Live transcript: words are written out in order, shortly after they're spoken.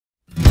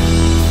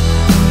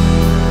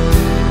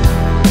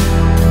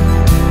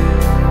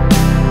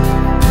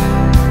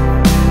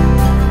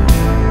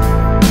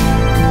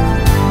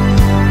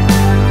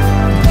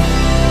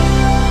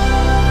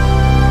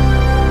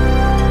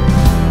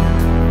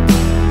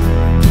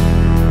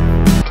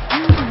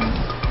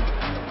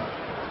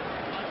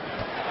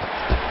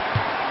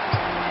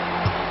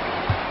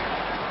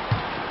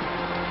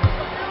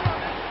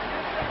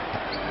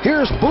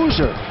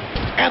loser.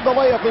 And the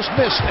layup is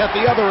missed at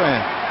the other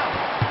end.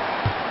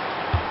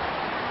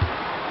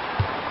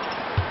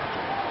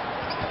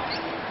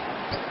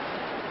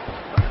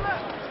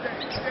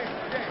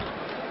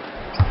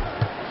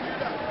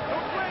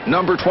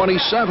 Number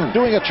 27.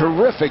 Doing a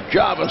terrific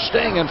job of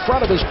staying in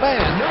front of his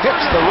man.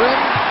 Hits the rim,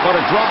 but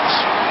it drops.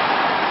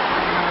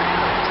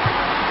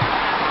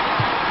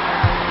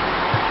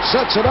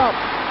 Sets it up.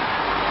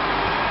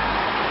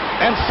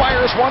 And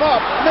fires one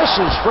up.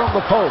 Misses from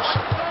the post.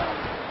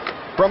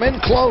 From in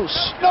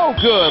close. No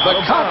good.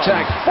 The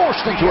contact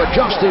forced him to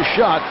adjust his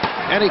shot,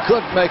 and he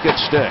couldn't make it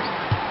stick.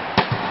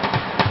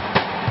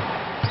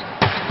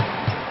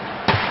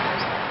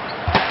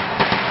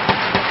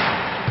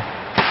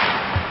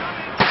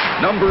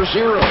 Number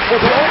 0.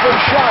 With an open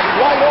shot,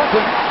 wide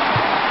open.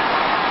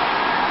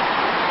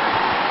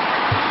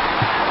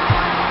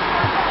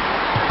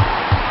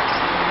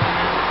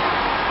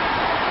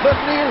 The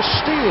near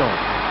steal.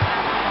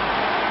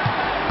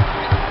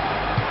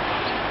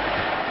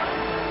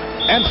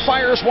 And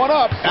fires one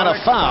up. And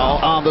a foul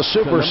on the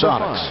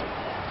Supersonics.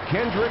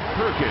 Kendrick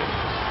Perkins.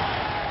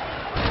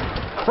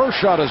 First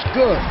shot is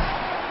good.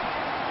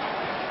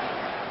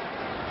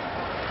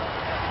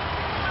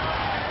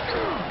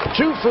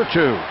 Two for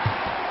two.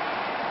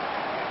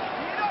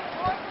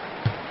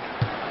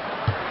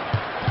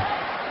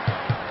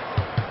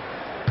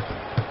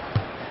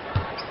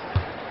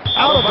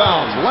 Out of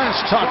bounds.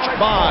 Last touch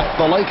by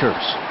the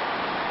Lakers.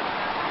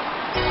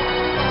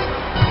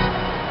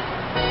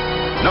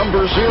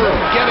 Number 0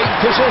 getting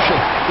position.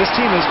 This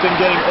team has been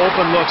getting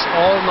open looks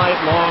all night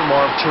long,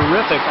 Marv.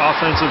 Terrific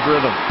offensive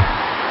rhythm.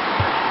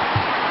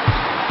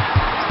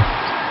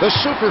 The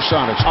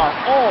Supersonics are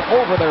all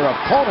over their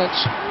opponents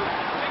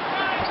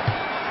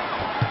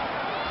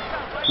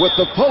with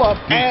the pull-up,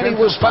 and he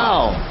was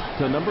fouled.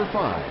 To number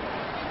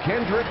 5,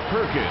 Kendrick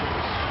Perkins.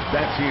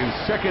 That's his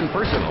second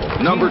personal.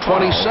 Number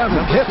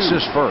 27 hits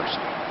his first.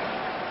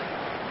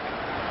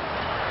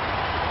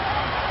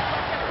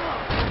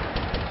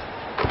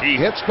 He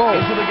hits both.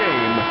 Into the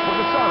game for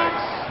the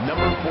Sonics.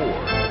 Number 4,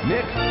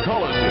 Nick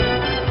Collison.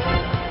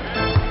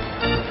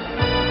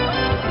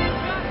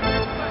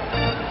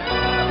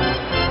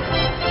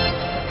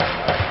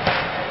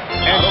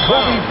 And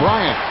Kobe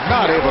Bryant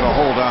not able to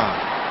hold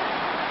on.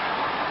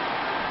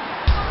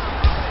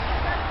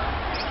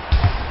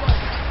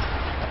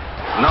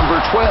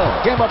 Number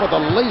 12 came up with a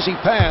lazy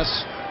pass.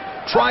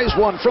 Tries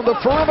one from the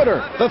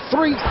perimeter. The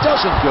three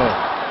doesn't go.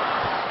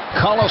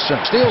 Collison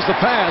steals the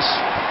pass.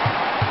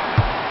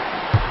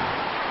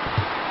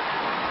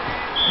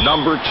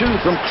 Number 2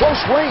 from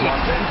close range.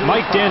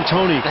 Mike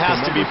D'Antoni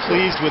has to be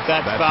pleased with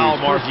that foul,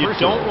 Marv. You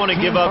don't want to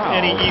give up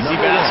any easy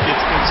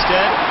baskets.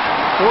 Instead,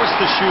 force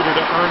the shooter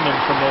to earn them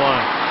from the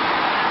line.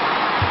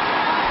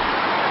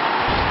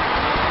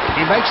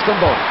 He makes them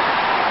both.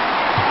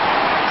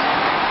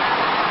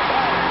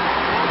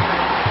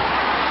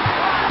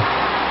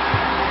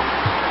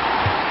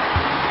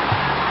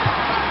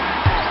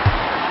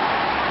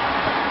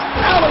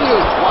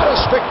 What a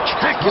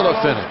spectacular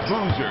finish.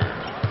 Boozer.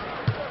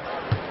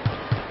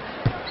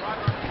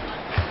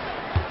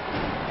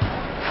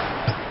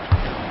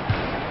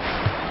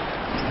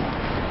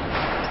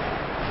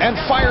 And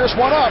fires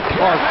one up.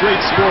 Our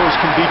great scorers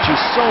can beat you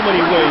so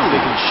many ways.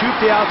 They can shoot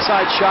the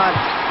outside shot,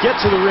 get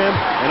to the rim,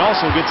 and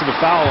also get to the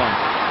foul line.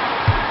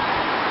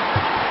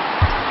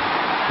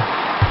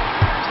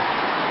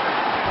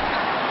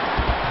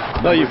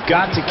 No, you've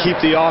got to keep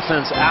the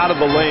offense out of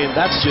the lane.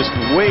 That's just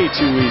way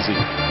too easy.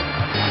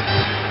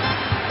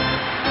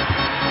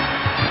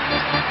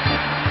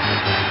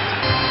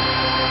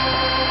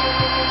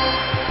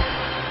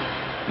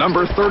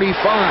 Number 35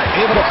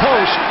 able to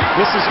post.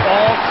 This is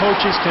all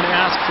coaches can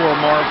ask for,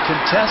 Marv.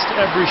 Contest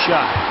every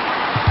shot.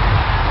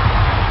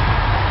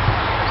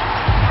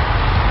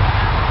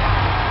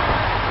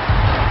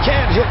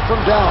 Can't hit from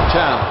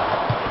downtown.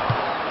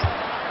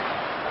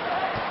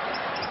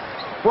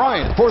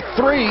 Bryant for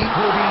three.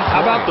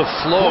 How about the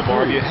flow,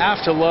 Marv? You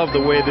have to love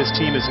the way this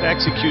team is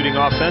executing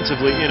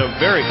offensively in a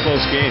very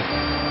close game.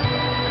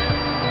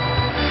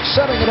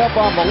 Setting it up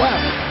on the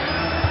left.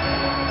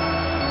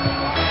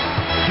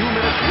 2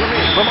 minutes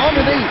remaining. From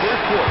underneath.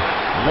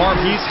 Marv,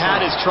 he's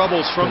had his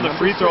troubles from the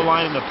free throw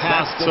line in the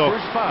past, so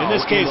in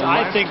this case,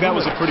 I think that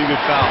was a pretty good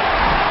foul.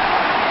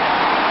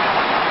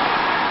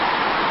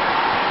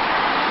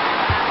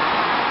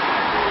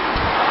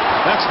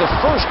 That's the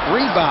first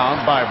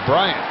rebound by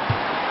Bryant.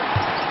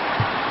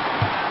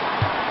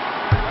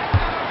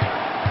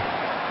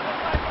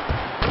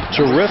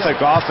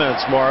 Terrific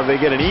offense, Marv. They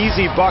get an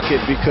easy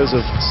bucket because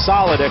of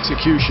solid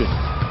execution.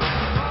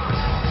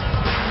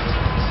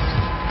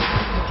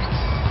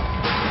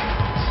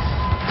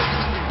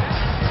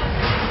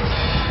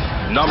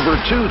 Number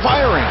 2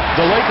 firing.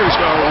 The Lakers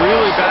are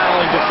really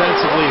battling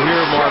defensively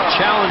here, Marv,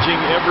 challenging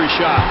every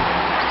shot.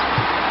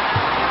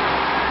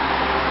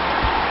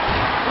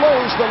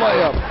 Blows the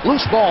layup.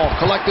 Loose ball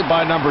collected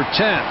by number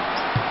 10.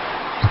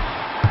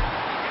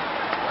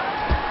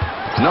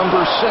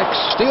 Number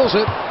 6 steals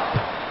it.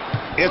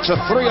 It's a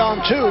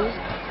 3-on-2.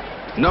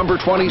 Number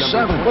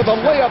 27. With a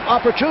layup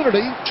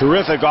opportunity.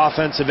 Terrific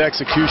offensive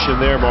execution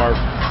there, Marv.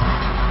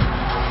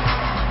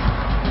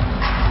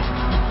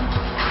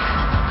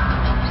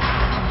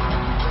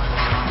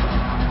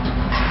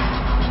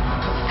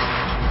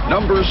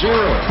 Number 0.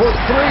 For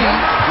 3.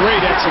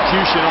 Great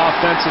execution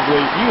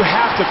offensively. You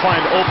have to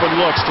find open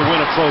looks to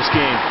win a close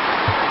game.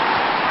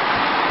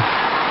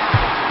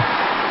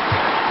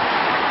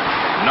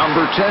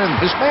 Number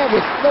 10. This man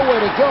with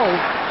nowhere to go.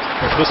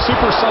 The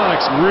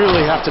Supersonics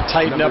really have to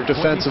tighten up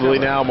defensively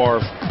now,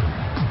 Marv.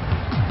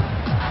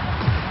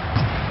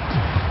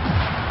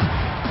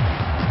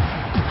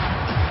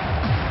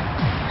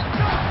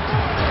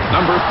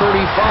 Number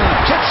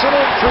 35. Tips it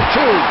in for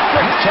 2.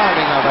 Great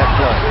timing on that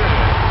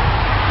play.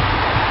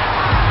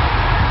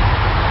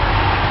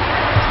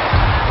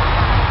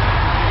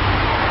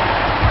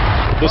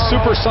 The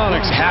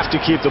Supersonics have to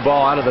keep the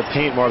ball out of the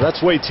paint, Marv.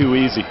 That's way too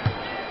easy.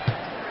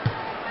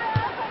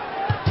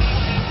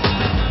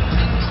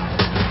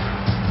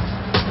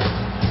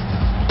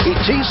 He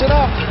tees it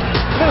up.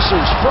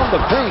 Misses from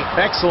the paint.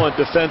 Excellent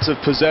defensive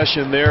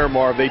possession there,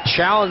 Marv. They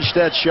challenged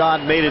that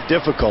shot, made it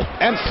difficult.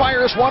 And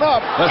fires one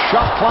up. The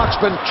shot clock's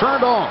been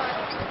turned off.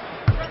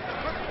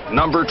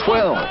 Number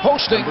 12.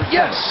 Posting,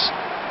 yes.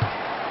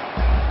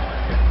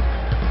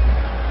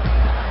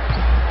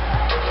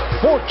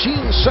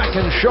 14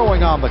 seconds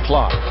showing on the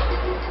clock.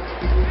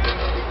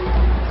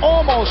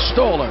 Almost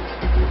stolen.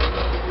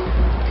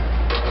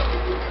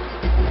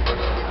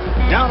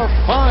 Down to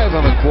 5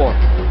 in the quarter.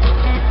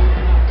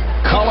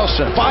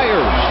 Collison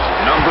fires.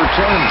 Number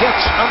 10.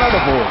 Gets another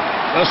board.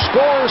 The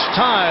score is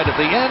tied at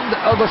the end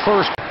of the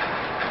first.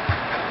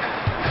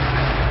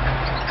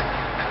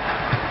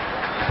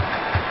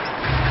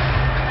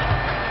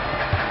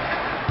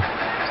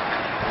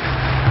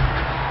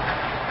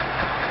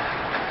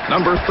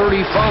 Number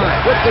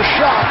 35. With the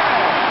shot.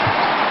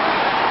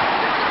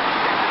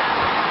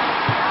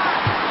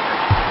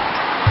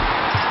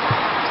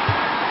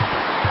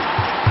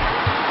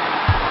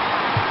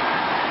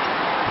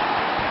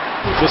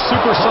 The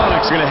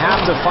Supersonics are going to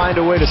have to find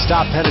a way to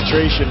stop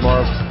penetration,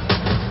 Marv.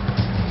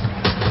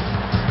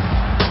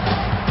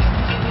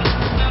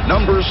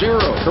 Number 0.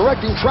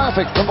 Correcting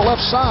traffic from the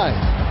left side.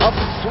 A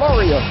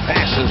flurry of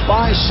passes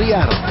by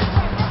Seattle.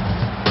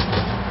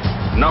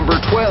 Number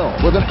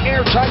 12. With an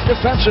airtight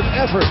defensive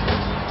effort.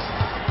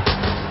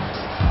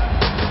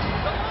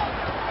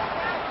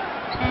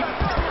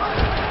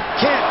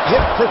 Can't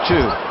hit for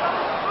 2.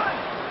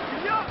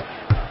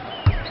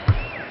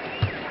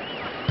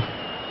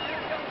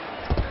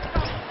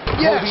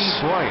 Yes.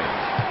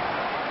 Bryant.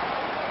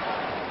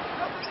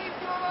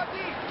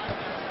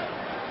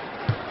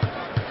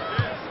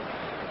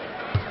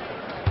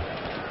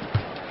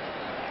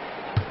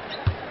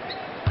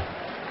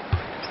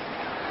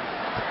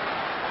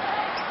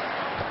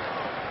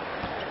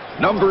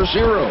 Number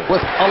 0.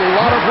 With a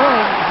lot of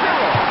room.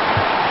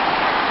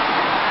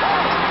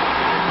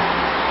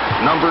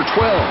 Number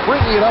 12.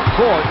 Bringing it up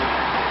court.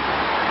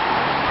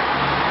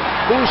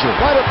 Boozer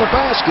right at the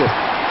basket.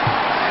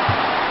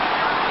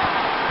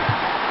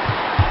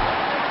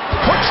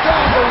 Puts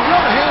down the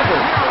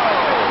one-hander.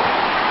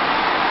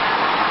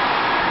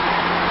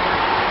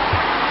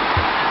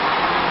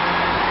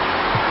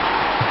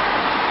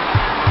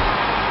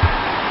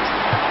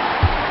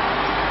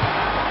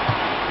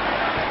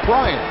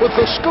 Bryant with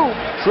the scoop.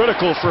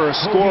 Critical for a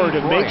scorer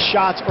to make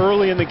shots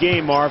early in the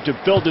game, Marv, to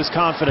build his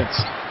confidence.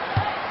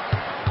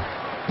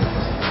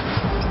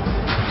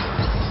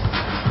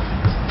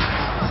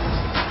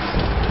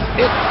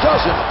 It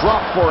doesn't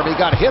drop for him. He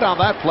got hit on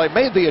that play,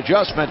 made the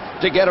adjustment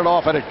to get it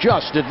off, and it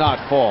just did not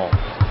fall.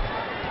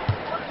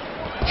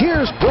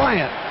 Here's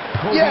Bryant.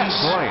 Yes.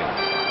 Bryant.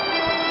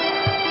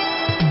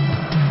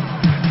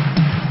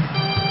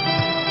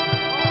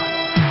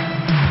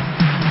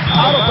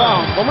 Out of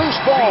bounds. The loose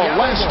ball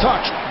last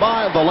touched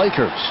by the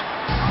Lakers.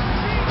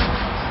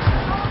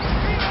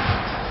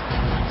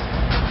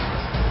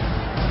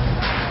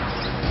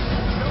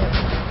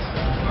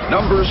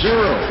 Number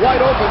 0.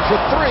 Wide open for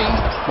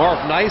 3.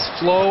 Marv, nice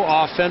flow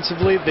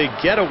offensively. They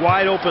get a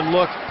wide open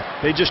look.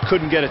 They just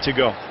couldn't get it to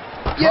go.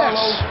 Yes.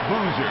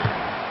 Boozer.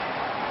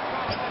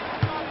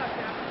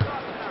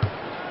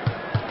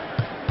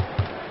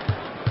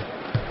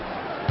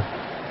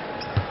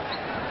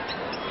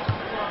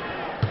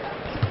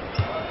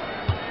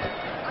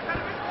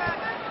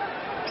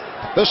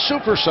 The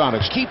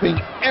Supersonics keeping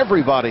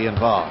everybody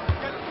involved.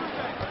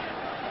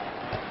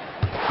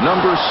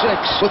 Number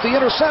 6. With the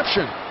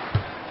interception.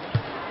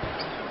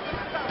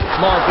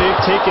 Marv,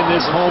 they've taken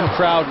this home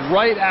crowd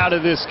right out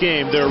of this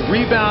game. They're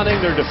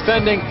rebounding, they're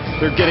defending,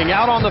 they're getting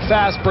out on the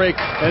fast break,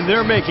 and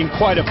they're making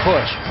quite a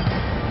push.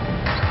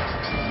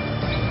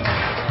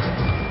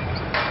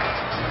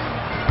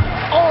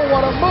 Oh,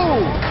 what a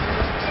move!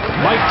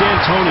 Mike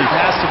D'Antoni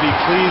has to be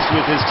pleased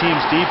with his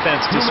team's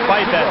defense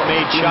despite that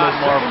made shot,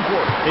 Marv.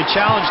 They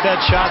challenged that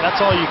shot.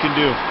 That's all you can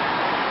do.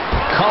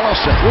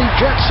 Collison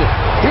rejects it.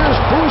 Here's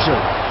Boozer.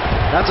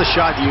 That's a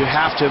shot you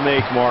have to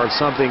make, Marv.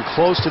 Something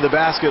close to the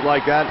basket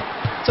like that.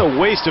 It's a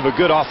waste of a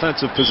good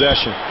offensive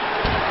possession.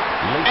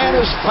 and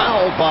is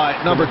fouled by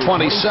number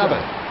 27.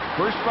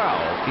 First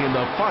foul in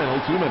the final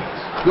 2 minutes.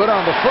 Good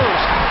on the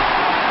first.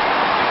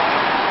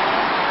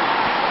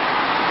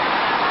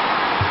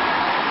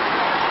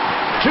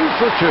 Two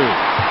for two.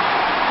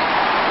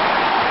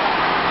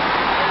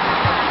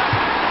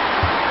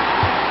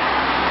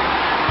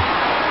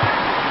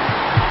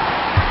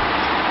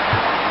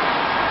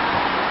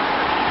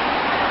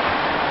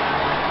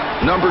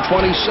 Number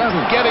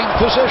 27. Getting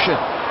position.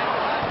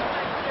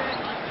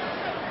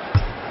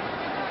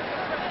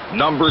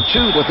 Number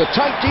 2. With a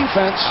tight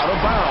defense. Out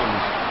of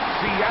bounds.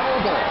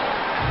 Seattle ball.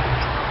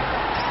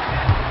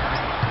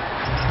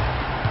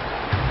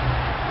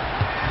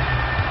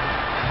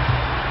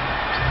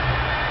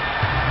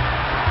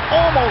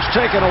 Almost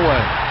taken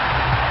away.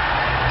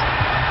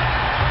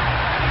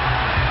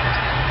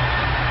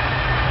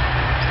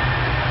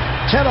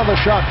 Ten on the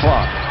shot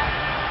clock.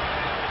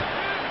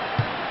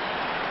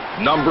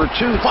 Number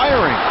 2.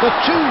 Firing. The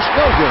two's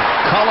no good.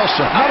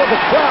 Collison out of the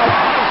crowd.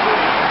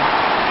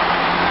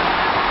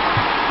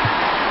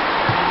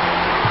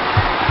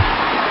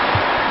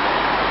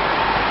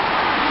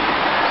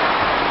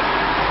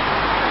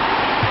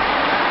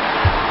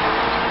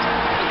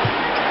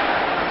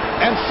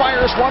 And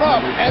fires one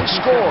up and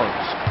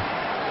scores.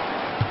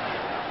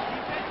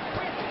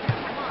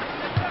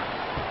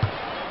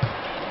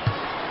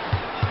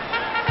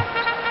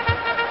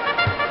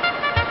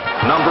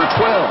 Number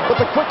 12. With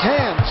the quick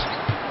hands.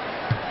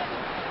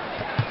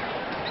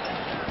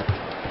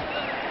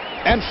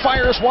 And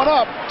fires one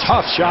up.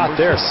 Tough shot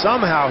there.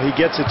 Somehow he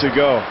gets it to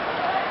go.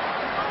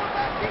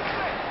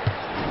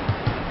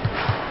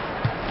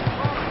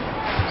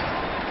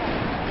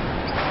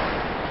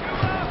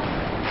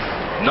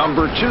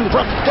 Number 2.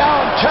 From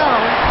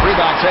downtown.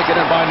 Rebound taken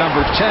in by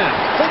number 10.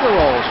 Finger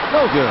rolls.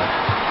 No good.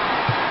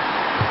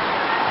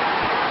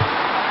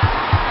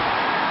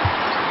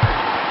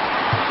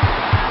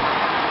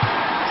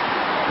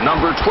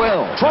 Number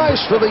 12.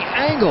 Tries for the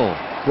angle.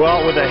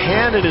 Well, with a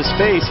hand in his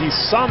face, he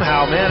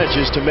somehow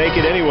manages to make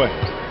it anyway.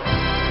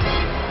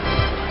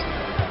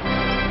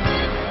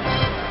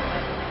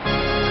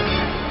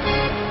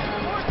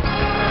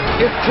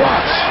 It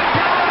drops.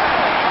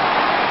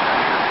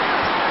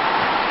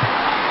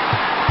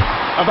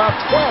 About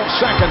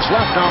 12 seconds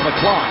left on the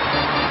clock.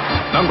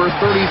 Number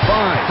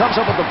 35. Comes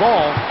up with the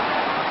ball.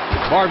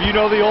 Marv, you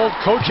know the old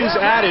coach's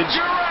adage,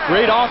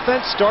 great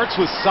offense starts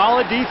with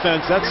solid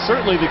defense. That's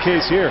certainly the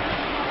case here.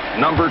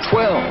 Number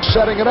 12.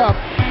 Setting it up.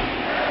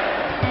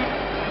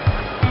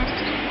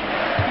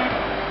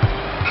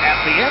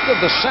 At the end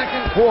of the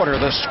second quarter,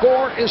 the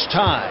score is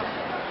tied.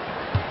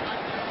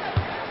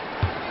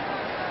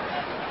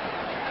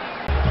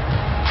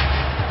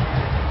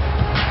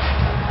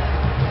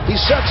 He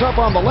sets up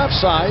on the left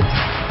side.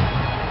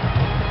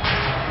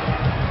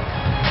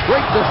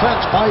 Great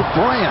defense by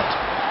Durant.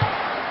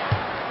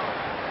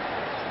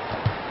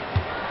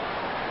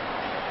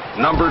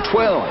 Number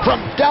 12. From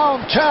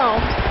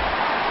downtown.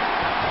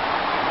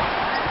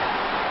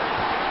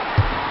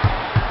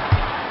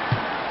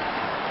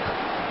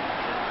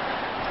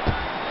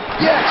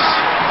 Yes.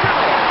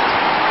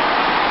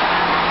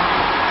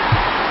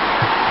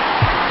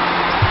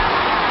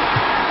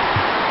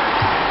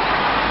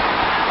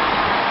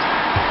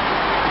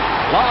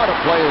 A lot of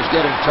players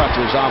getting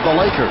touches on the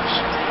Lakers.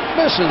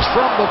 Misses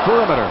from the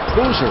perimeter.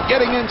 Boozer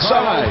getting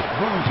inside.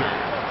 Boozer.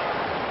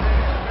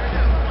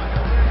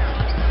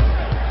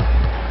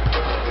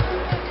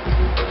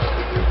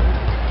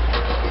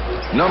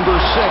 Number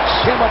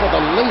 6. Came up with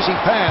a lazy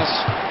pass.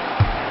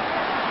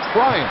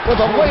 Bryant with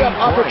a layup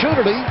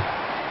opportunity.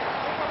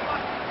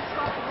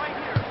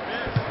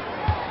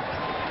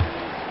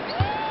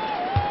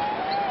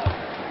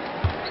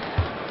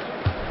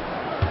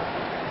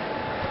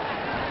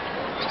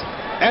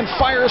 And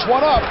fires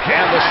one up.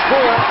 And the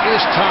score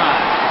is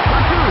tied.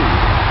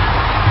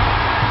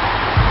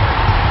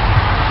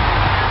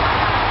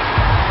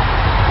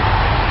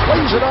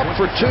 Plays it up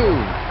for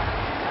two.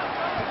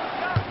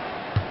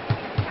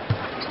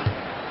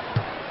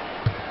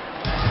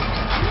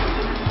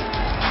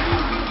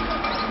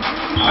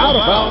 Out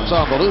of bounds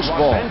on the loose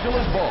ball.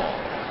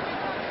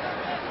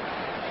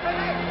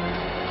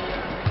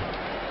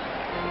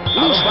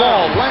 Loose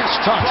ball,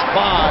 last touched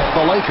by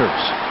the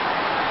Lakers.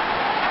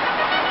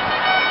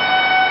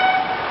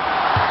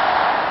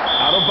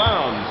 Out of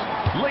bounds.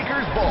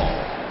 Lakers ball.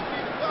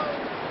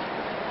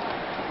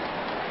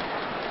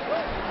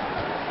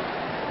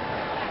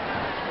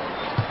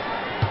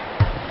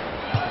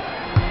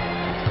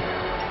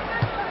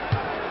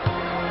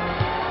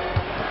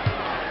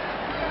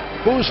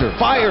 Boozer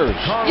fires.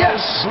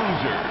 Yes.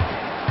 Boozer.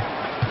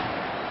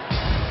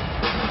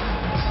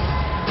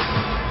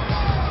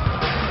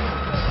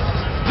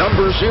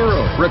 Number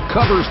 0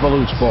 Recovers the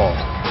loose ball.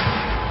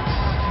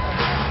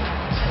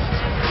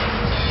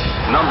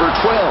 Number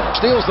 12.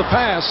 Steals the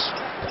pass.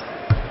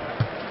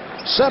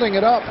 Setting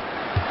it up.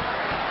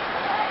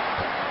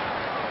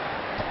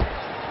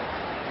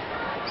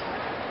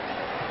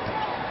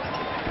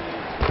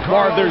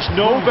 Marv, there's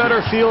no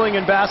better feeling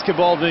in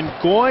basketball than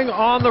going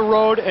on the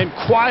road and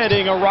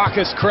quieting a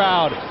raucous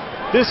crowd.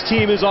 This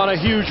team is on a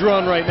huge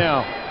run right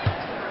now.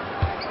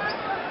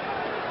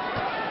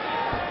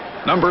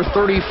 Number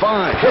 35.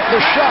 Hit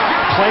the shot.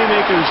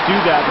 Playmakers do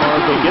that,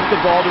 Marv. They get the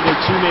ball to their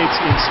teammates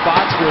in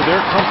spots where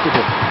they're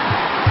comfortable.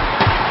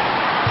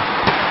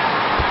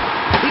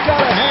 He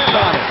got a hand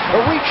on it. A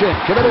reach-in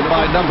committed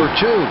by number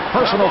 2.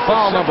 Personal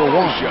foul number 1.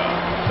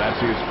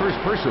 That's his first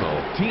personal.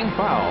 Team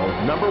foul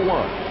number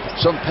 1.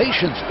 Some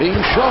patience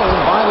being shown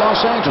by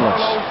Los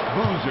Angeles.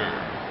 Boozer.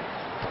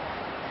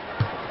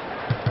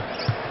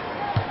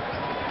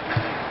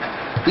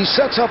 He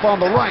sets up on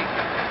the right.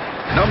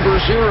 Number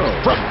 0.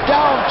 From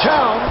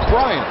downtown,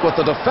 Bryant with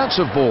the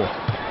defensive board.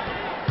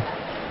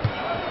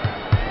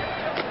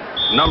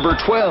 Number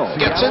 12.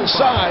 Gets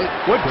inside.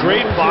 What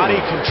great body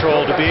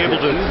control to be able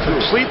to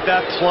complete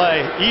that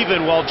play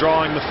even while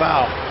drawing the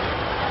foul.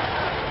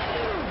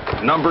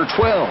 Number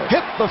 12.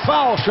 Hit the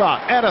foul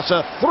shot, and it's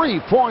a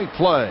 3-point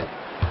play.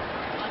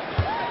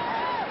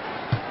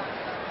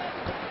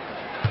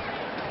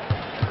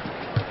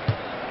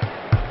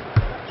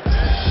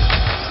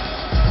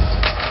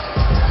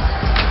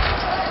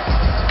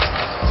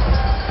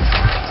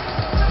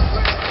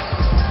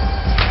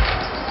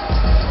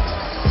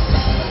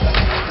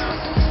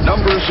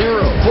 Number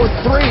 0. For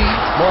 3.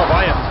 Marv,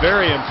 I am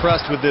very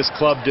impressed with this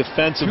club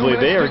defensively.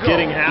 They are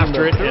getting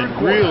after it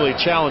and really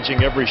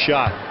challenging every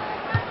shot.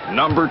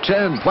 Number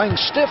 10. Playing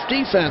stiff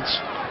defense.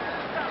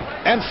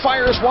 And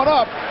fires one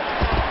up.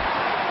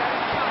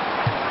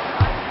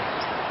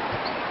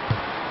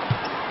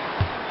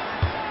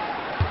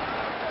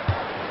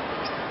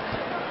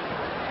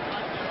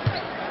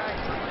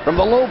 From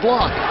the low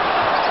block.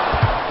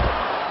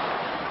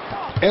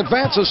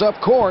 Advances up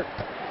court.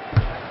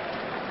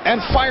 And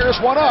fires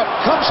one up.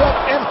 Comes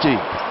up empty.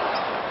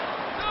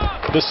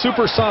 The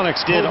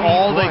Supersonics did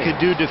all they could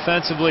do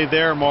defensively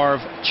there,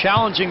 Marv.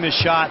 Challenging the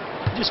shot,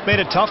 just made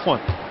a tough one.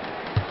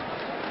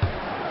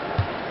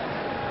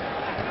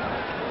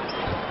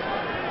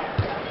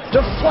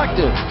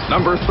 Deflected.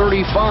 Number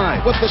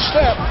 35. With the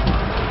step.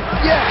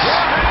 Yes.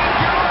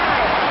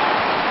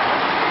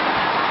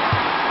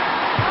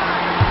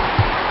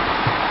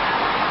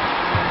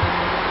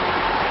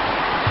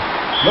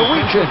 The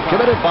reach-in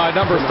committed by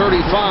number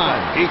 35.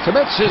 He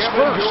commits his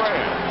first.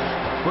 Durant.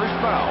 First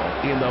foul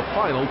in the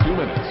final 2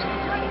 minutes.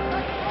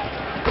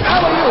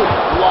 Alley-oop.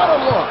 What a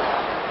look.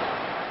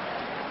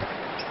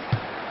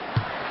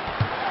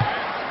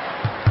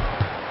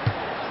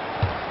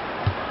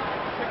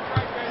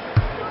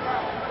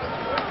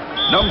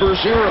 Number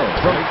 0.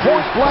 From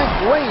point-blank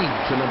range.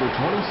 To number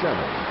 27.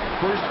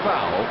 First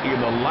foul in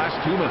the last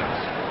 2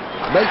 minutes.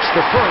 Makes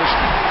the first.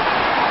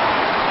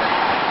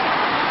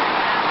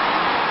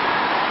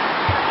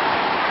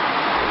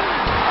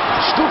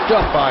 Scooped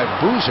up by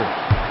Boozer.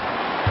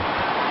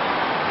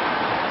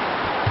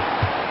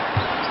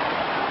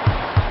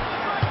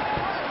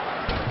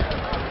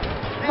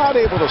 Not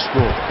able to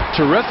score.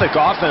 Terrific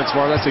offense,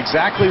 Marv. That's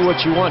exactly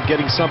what you want,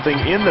 getting something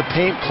in the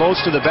paint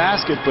close to the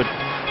basket, but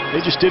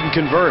they just didn't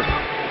convert.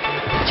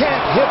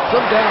 Can't hit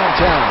from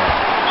downtown.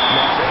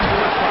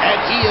 And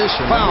he is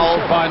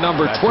fouled by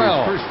number 12.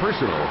 That's his first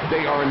personal.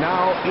 They are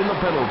now in the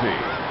penalty.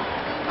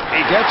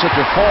 He gets it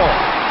to fall.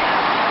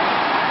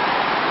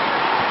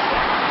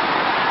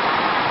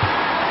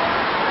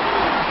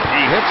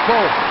 He hits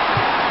both.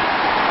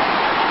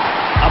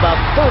 About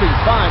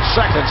 35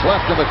 seconds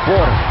left in the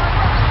quarter.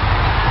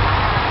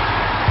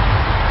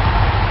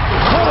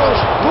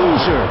 Carlos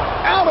Boozer.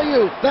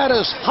 Alley-oop. That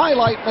is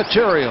highlight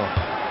material.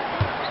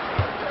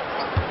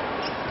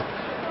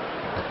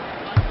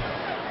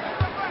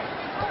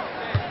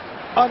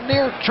 A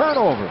near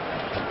turnover.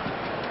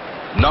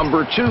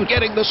 Number 2.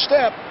 Getting the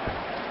step.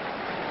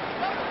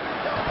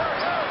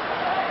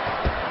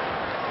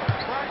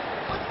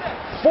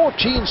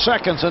 "14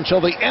 seconds until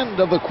the end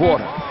of the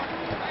quarter."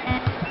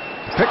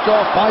 Picked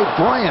off by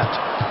Bryant.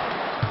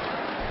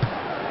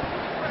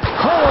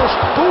 Carlos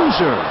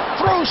Boozer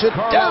throws it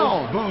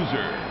down.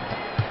 Boozer.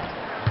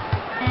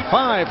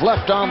 5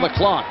 left on the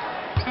clock.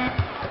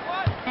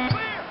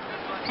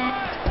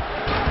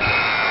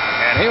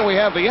 And here we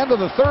have the end of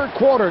the third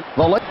quarter.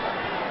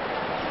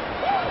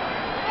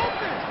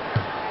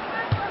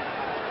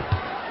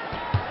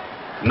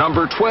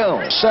 Number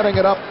 12. Setting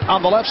it up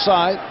on the left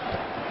side.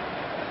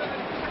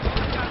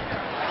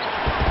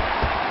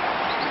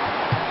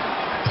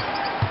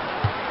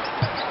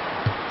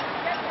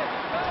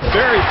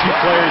 Very few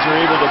players are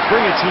able to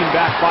bring a team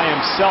back by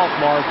himself,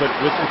 Marv, but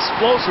with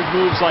explosive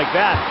moves like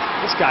that,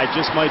 this guy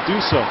just might do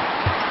so.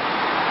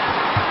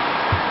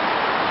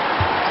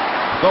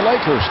 The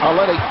Lakers are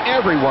letting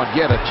everyone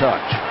get a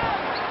touch.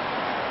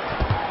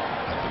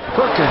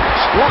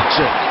 Perkins blocks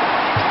it.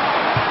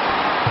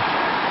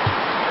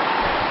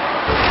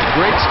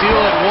 Great steal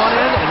at one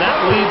end, and that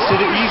leads to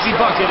the easy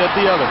bucket at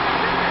the other.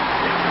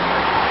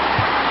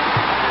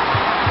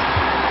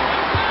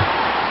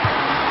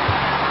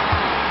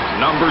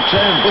 Number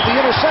 10. With the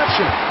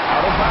interception.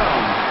 Out of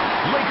bounds.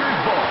 Lakers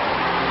ball.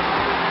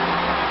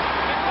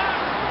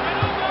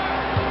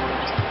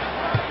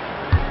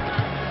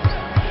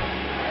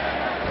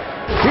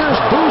 Here's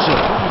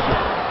Boozer.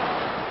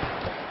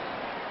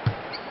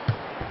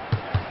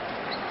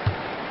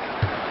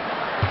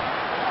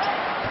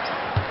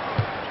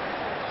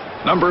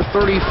 Number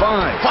 35.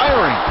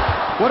 Firing.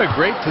 What a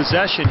great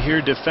possession here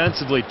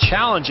defensively,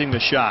 challenging the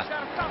shot.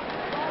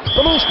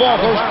 The loose ball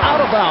goes out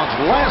of bounds.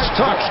 Last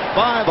touched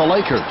by the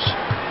Lakers.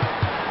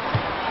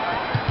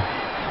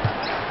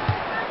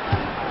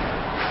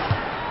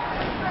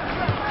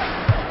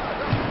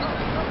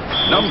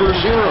 Number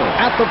 0.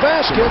 At the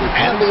basket,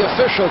 and the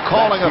official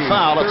calling a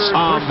foul. It's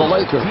on the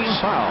Lakers. Team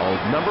foul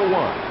number 1.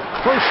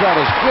 First shot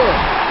is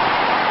good.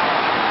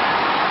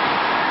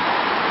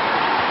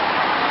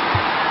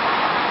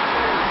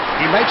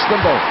 He makes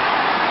them both.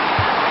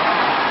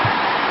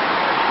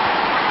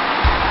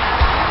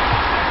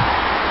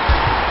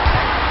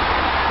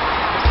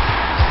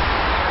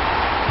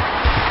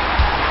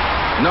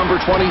 Number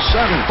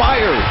 27.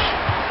 Fires.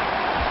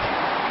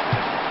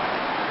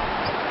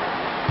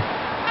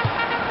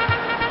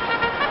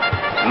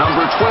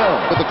 Number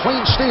 12. With a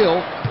clean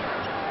steal.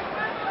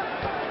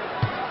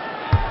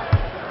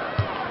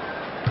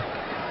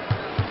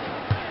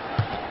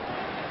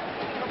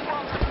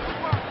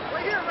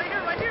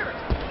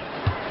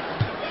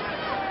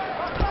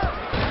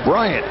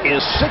 Bryant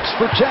is 6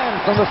 for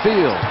 10 from the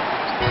field.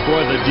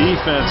 Boy, the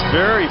defense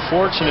very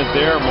fortunate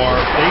there,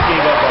 Marv. They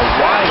gave up a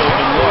wide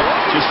open look,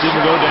 just didn't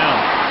go down.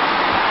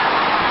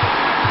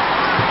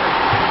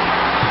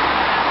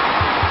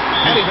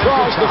 And he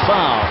draws the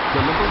foul. To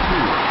number 2.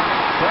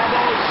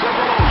 Bravo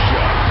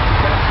Severosha.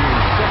 That's his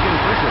second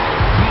personal.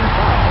 Team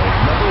foul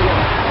number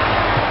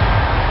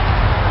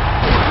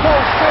 1. No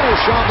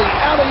finish on the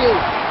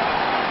alley-oop.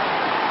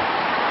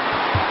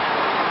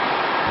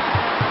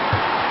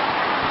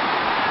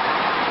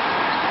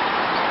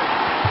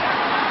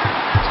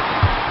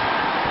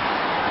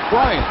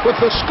 Bryant with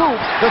the scoop.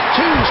 The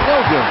two's no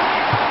good.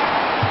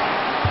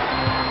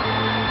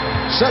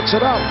 Sets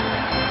it up.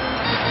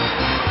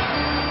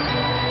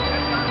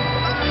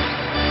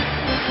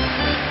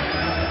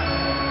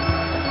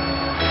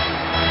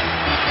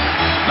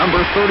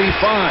 Number 35.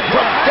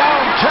 From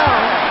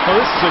downtown. Oh,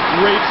 this is a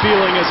great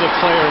feeling as a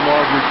player,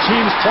 Marv. Your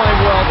team's playing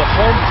well. The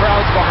home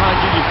crowd's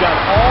behind you. You've got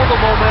all the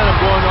momentum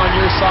going on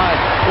your side.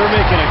 They're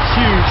making a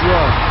huge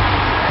run.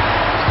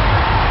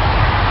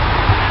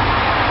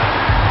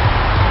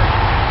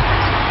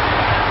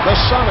 The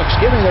Sonics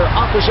giving their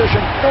opposition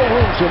no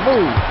room to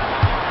move.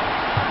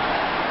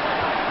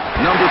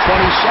 Number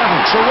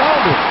 27.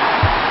 Surrounded.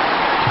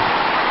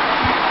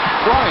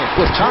 Bryant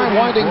with time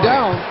winding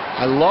down.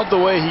 I love the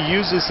way he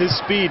uses his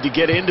speed to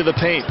get into the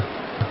paint.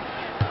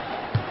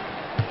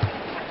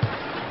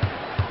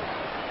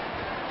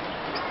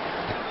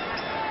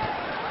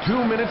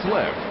 Two minutes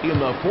left in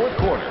the fourth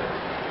quarter.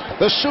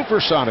 The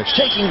Supersonics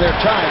taking their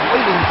time,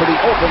 waiting for the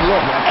open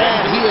look,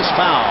 and he is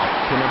fouled.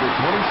 To number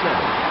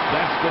 27.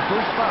 That's the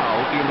first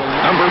foul in the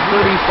last Number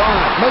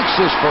 35. Makes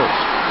his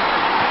first.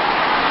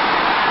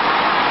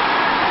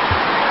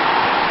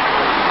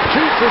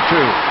 2 for 2.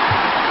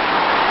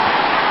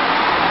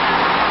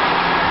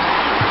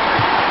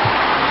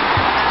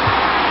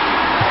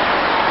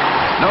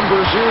 Number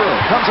 0.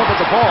 Comes up with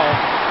the ball.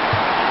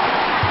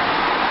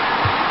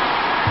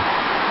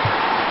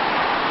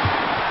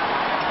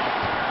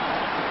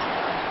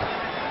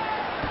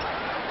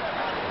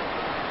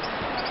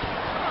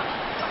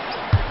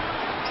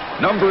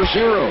 Number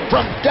 0.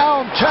 From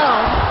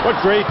downtown.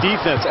 What great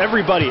defense.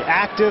 Everybody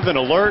active and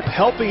alert,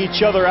 helping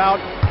each other out.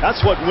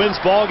 That's what wins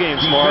ball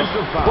games, Marv.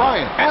 Defensive foul.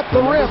 Bryant at the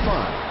Number rim.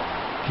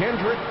 5.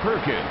 Kendrick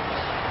Perkins.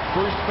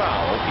 First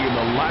foul in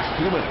the last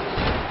 2 minutes.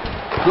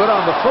 Good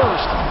on the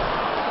first.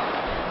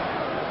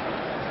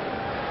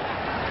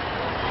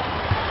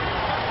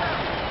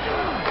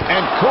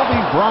 And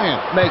Kobe Bryant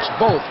makes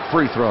both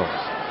free throws.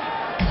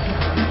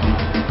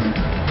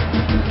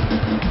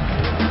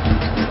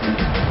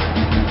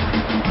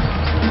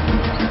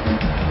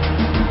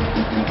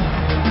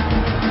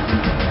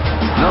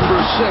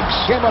 Number 6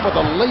 came up with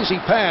a lazy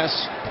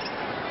pass.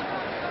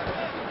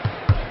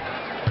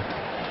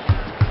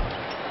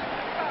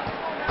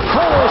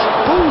 Carlos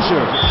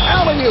Boozer.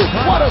 Alley-oop.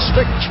 What a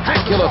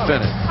spectacular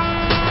finish.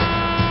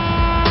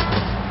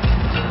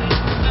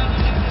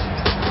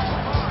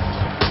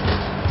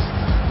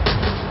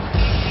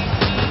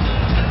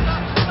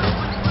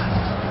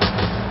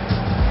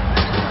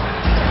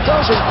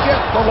 Doesn't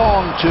get the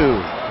long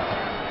two.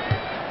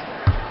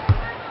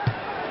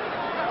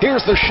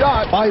 Here's the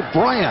shot by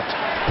Bryant.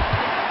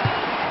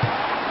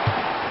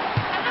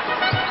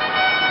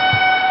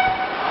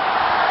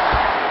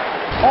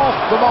 Off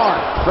the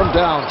mark from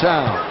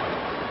downtown.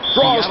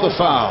 Draws the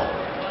foul.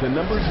 To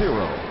number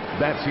 0.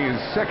 That's his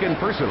second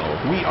personal.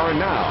 We are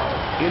now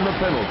in the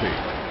penalty.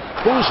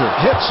 Boozer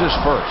hits his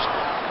first.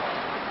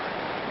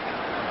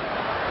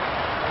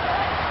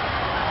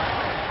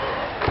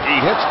 He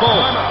hits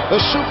both.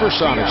 The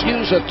Supersonics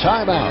use a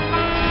timeout.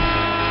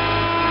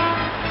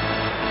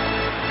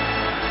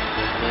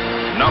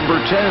 Number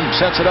 10.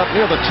 Sets it up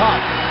near the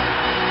top.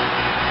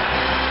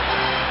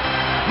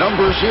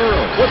 Number 0.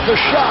 With the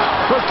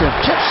shot, Perkins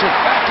tips it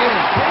back in.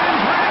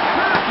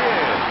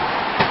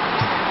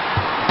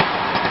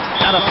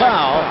 And a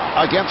foul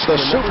against the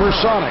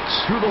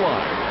Supersonics. To the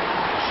line.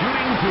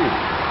 Shooting 2.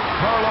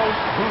 Carlos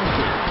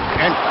Boozer.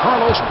 And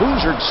Carlos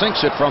Boozer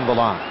sinks it from the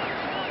line.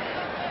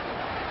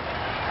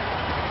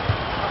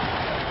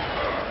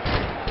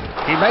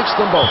 He makes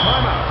them both.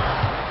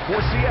 Timeout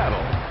for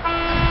Seattle.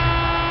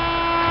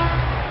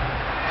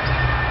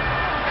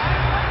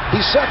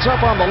 He sets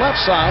up on the left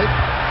side.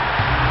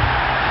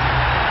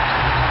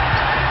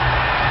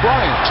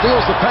 Bryant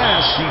steals the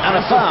pass and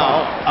a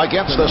foul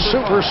against the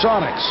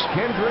Supersonics.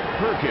 Kendrick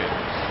Perkins.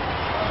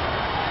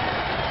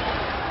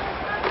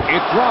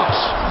 It drops.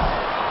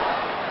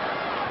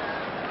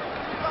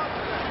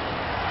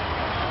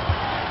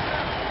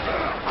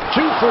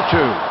 Two for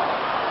two.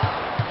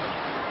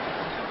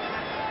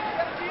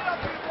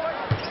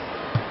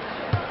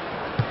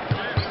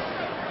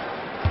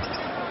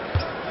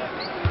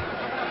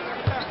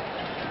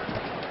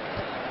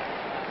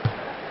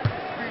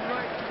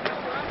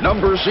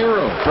 Number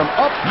 0. From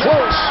up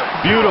close.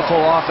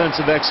 Beautiful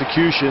offensive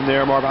execution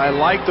there, Marv. I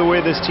like the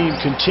way this team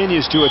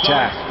continues to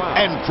attack.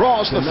 And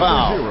draws the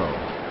foul. Number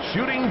 0.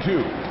 Shooting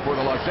 2 for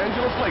the Los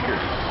Angeles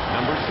Lakers.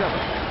 Number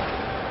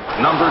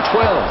 7. Number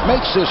 12.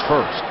 Makes his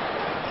first.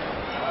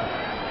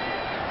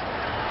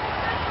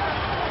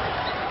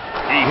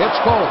 He hits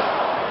both.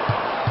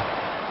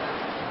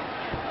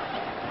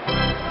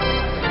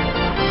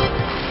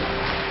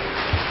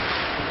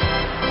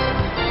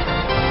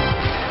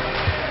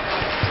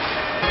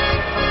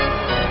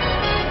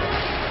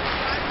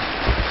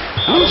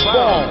 Loose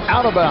ball,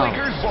 out of bounds.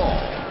 Lakers ball.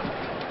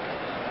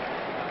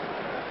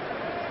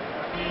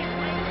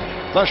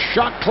 The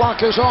shot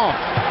clock is off.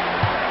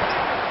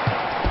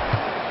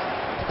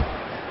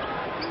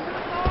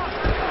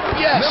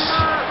 Yes.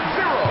 Number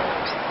 0.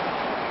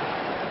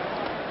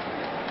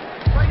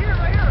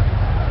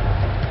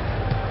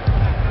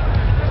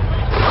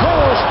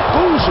 Carlos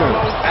Boozer.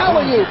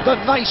 Alley-oop. The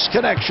nice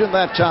connection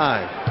that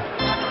time.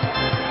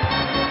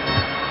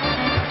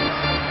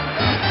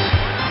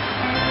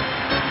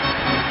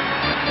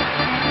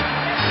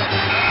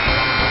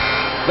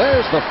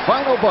 There's the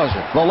final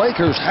buzzer. The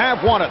Lakers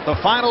have won it. The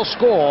final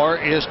score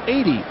is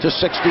 80-69.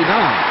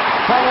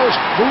 Carlos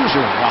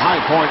Boozer, the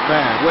high point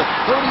man, with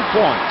 30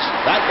 points.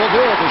 That will do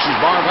it. This is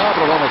Marv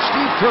Albert along with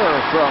Steve Kerr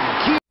from